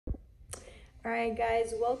Alright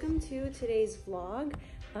guys, welcome to today's vlog.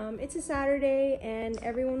 It's a Saturday and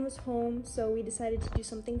everyone was home, so we decided to do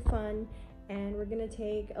something fun and we're gonna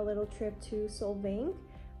take a little trip to Solvang.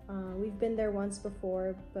 We've been there once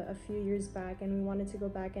before, but a few years back, and we wanted to go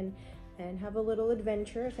back and have a little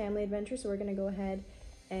adventure, a family adventure, so we're gonna go ahead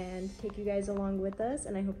and take you guys along with us,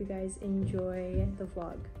 and I hope you guys enjoy the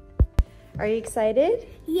vlog. Are you excited?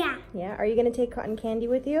 Yeah. Yeah? Are you gonna take cotton candy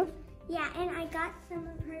with you? Yeah, and I got some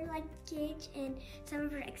of her luggage and some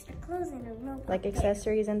of her extra clothes and a robe. Like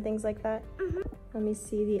accessories and things like that? Mm-hmm. Let me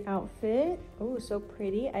see the outfit. Oh, so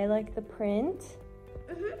pretty. I like the print.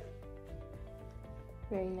 Mm-hmm.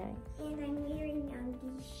 Very nice. And I'm wearing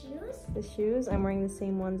these shoes. The shoes, I'm wearing the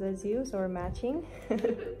same ones as you, so we're matching.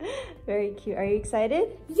 Very cute. Are you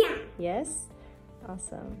excited? Yeah. Yes?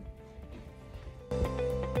 Awesome.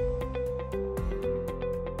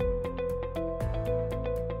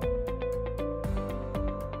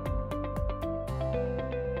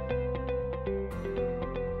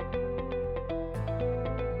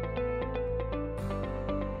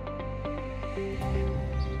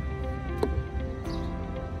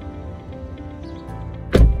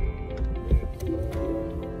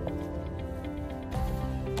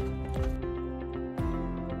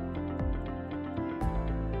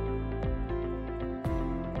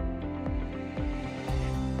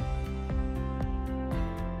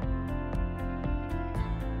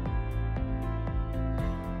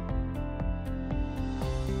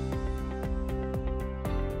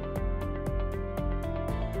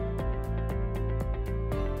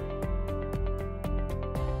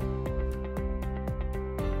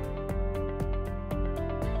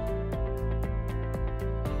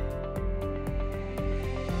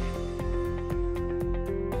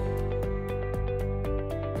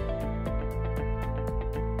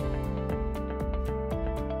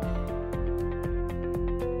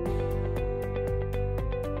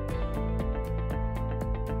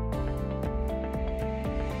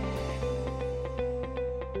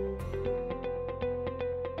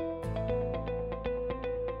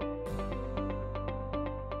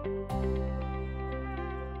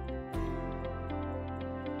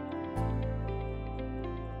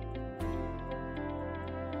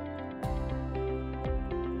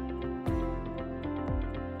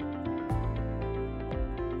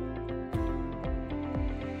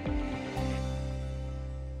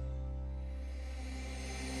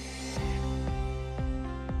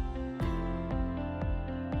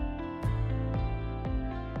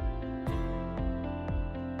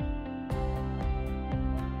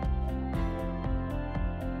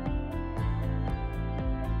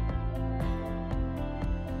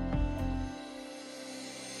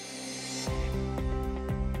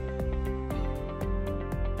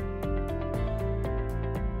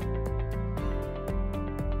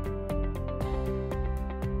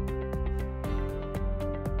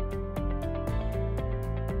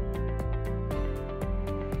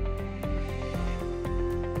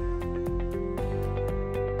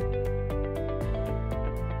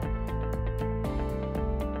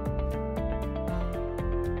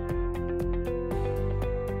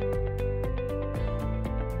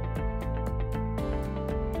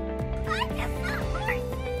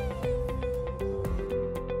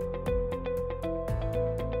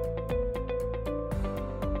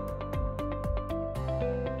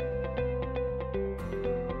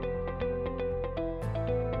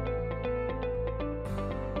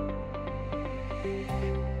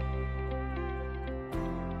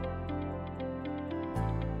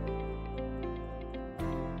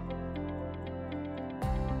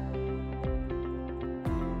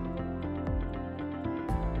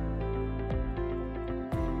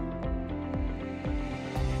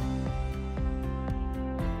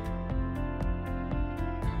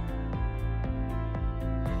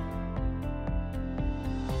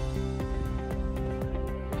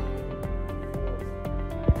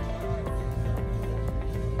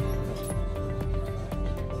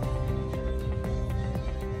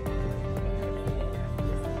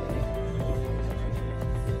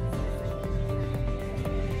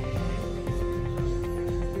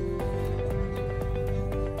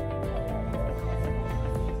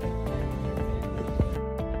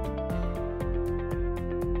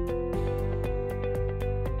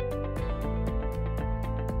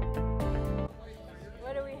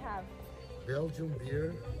 Belgian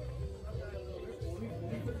beer.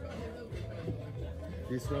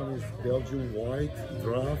 This one is Belgian white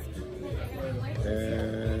draft,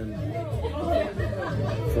 and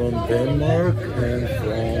from Denmark and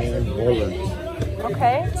from Holland.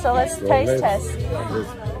 Okay, so let's taste test.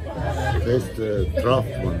 Let's taste the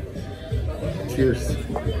draft one. Cheers.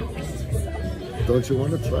 Don't you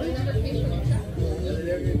want to try?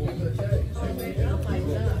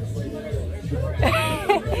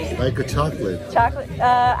 Like a chocolate. Chocolate.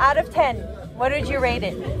 Out of 10, what would you rate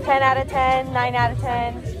it? 10 out of 10, 9 out of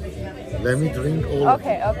 10? Let me drink all of it.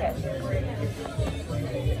 Okay, okay.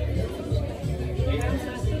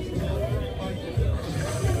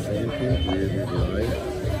 Anything really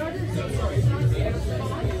light.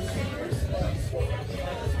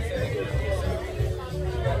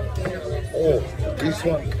 Oh, this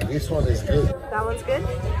one is good. That one's good?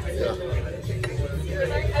 Yeah.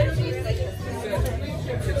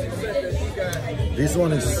 This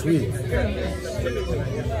one is sweet.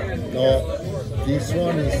 No, this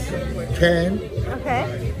one is 10.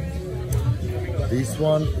 Okay. This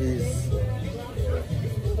one is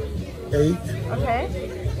 8, Okay.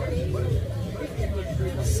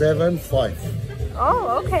 7, 5.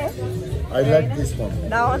 Oh, okay. I like this one.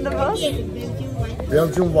 That one the most?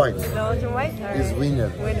 Belgian white Belgian white? All is right. winner.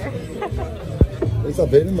 Winner. It's a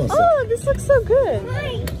very masa. Oh, this looks so good.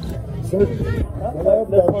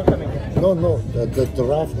 No, the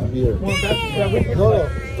draft beer. No,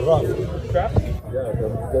 draft. Draft? Yeah,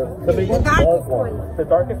 The big one? dark one. The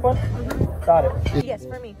darkest one? Got it. Yes,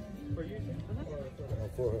 for me. For you?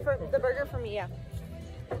 For the burger for me, yeah.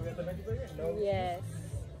 No. Yes.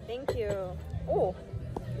 Thank you. Oh,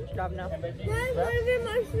 good job now.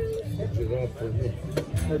 Giraffe for me.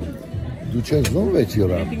 Duchess, no veg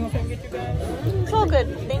giraffe. It's all good.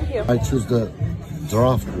 Thank you. I choose the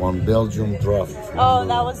draft one, Belgium draft. Oh,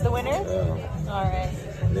 that was the winner? Yeah, All right.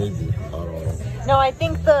 maybe. I don't know. No, I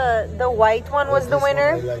think the white one was the This one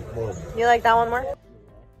winner. I like more. You like that one more?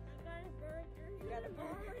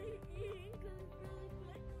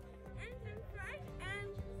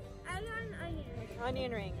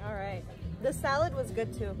 Onion ring. All right. The salad was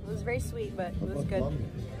good too. It was very sweet, but it was good.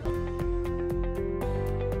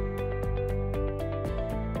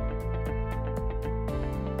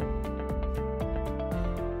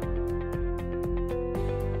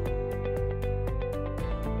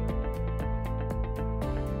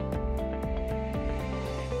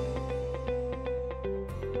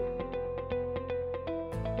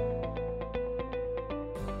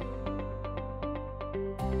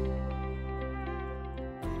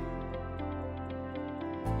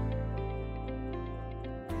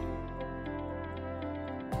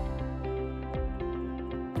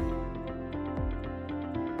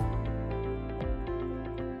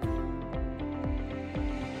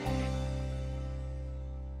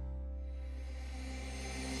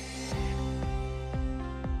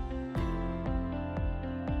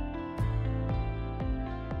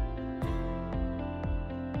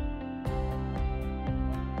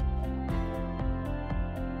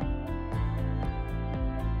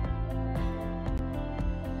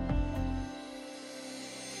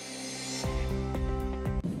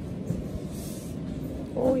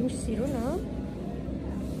 Oh, yung siro na.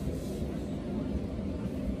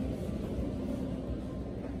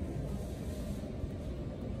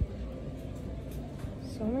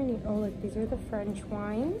 So many. Oh, look, these are the French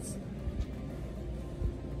wines.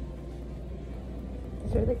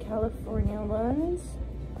 These are the California ones.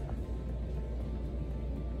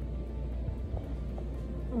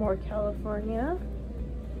 More California.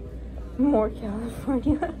 More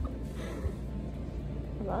California.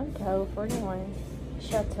 A lot of California wines.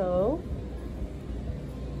 Chateau.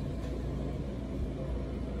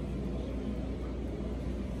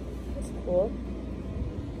 That's cool.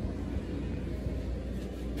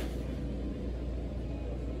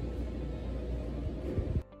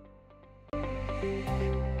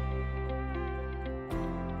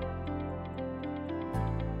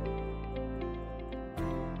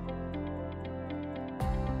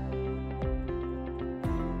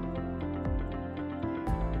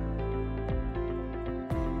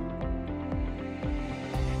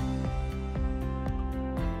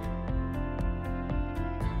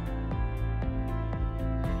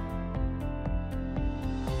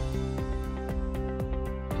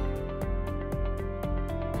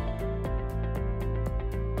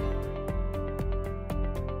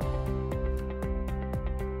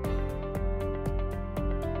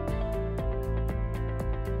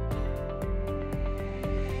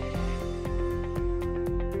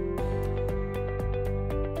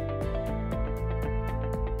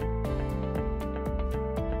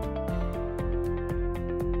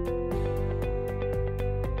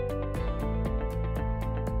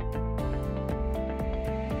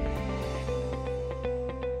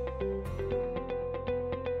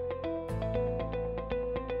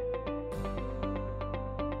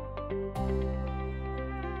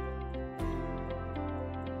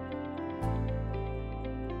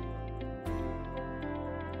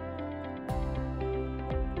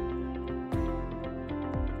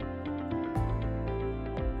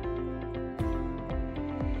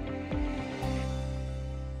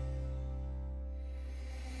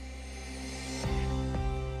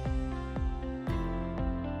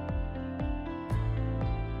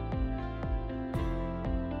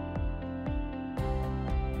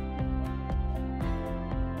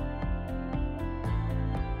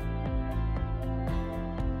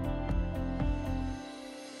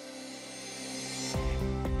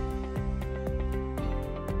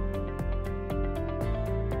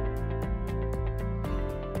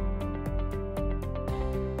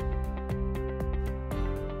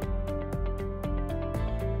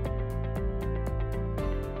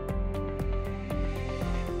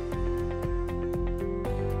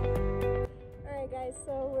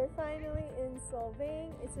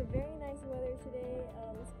 Solvang. It's a very nice weather today.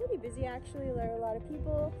 It's pretty busy actually. There are a lot of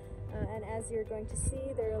people, and as you're going to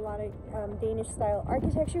see, there are a lot of Danish style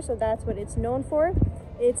architecture, so that's what it's known for.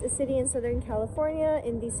 It's a city in Southern California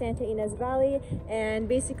in the Santa Ynez Valley, and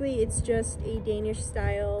basically it's just a Danish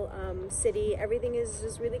style city. Everything is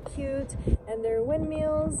just really cute, and there are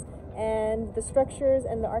windmills, and the structures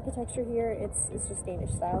and the architecture here, it's just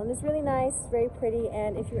Danish style, and it's really nice, very pretty.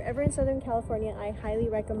 And if you're ever in Southern California, I highly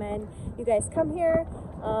recommend you guys come here,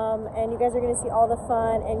 and you guys are going to see all the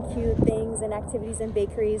fun and cute things and activities and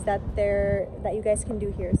bakeries that you guys can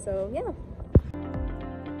do here. So yeah.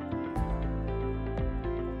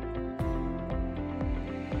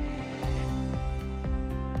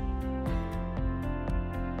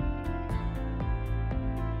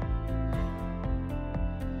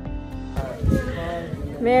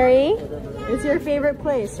 Mary, it's your favorite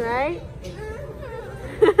place, right?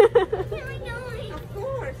 Of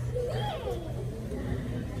course.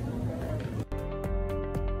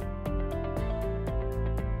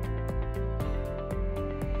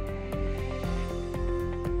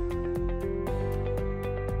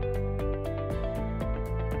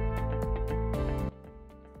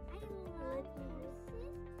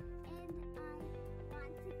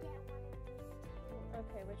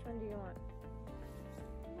 Okay, which one do you want?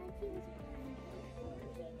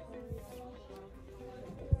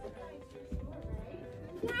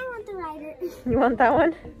 Yeah, I want the rider. You want that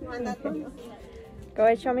one? You want that one? Go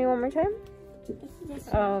ahead, show me one more time.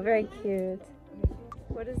 Oh, very cute.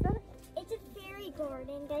 What is that? It's a fairy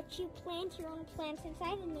garden that you plant your own plants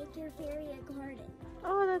inside and make your fairy a garden.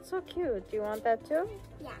 Oh, that's so cute. Do you want that too?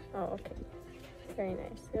 Yeah. Oh, okay. Very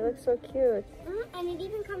nice. It looks so cute. And it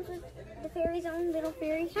even comes with the fairy's own little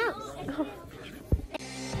fairy house. Oh.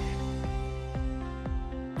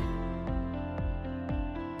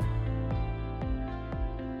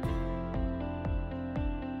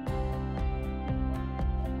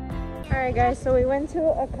 Alright guys, so we went to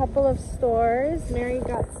a couple of stores. Mary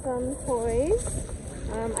got some toys.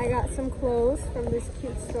 I got some clothes from this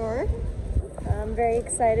cute store. I'm very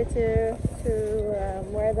excited to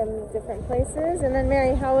wear them in different places. And then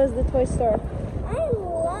Mary, how was the toy store? I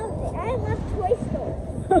love it. I love toy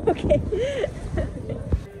stores. Okay.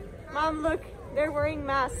 Mom, look, they're wearing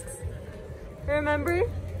masks. Remember?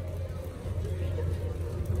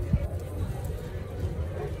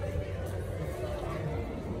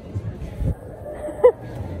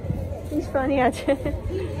 He's funny actually.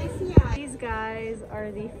 These guys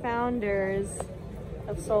are the founders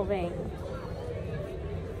of Solvang.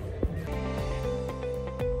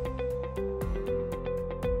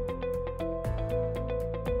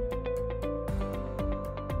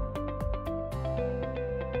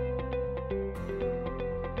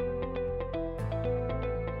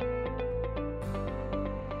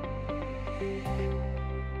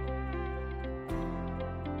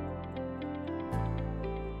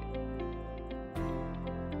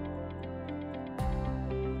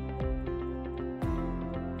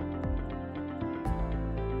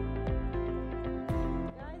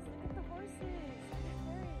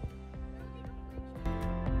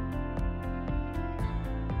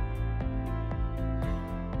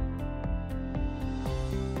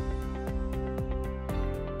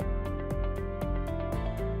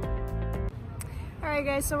 Alright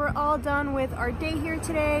guys, so we're all done with our day here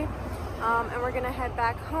today, and we're gonna head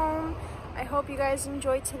back home. I hope you guys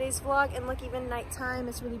enjoyed today's vlog, and look, even nighttime,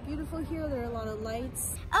 it's really beautiful here. There are a lot of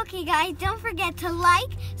lights. Okay guys, don't forget to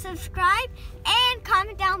like, subscribe, and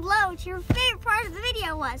comment down below what your favorite part of the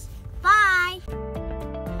video was. Bye!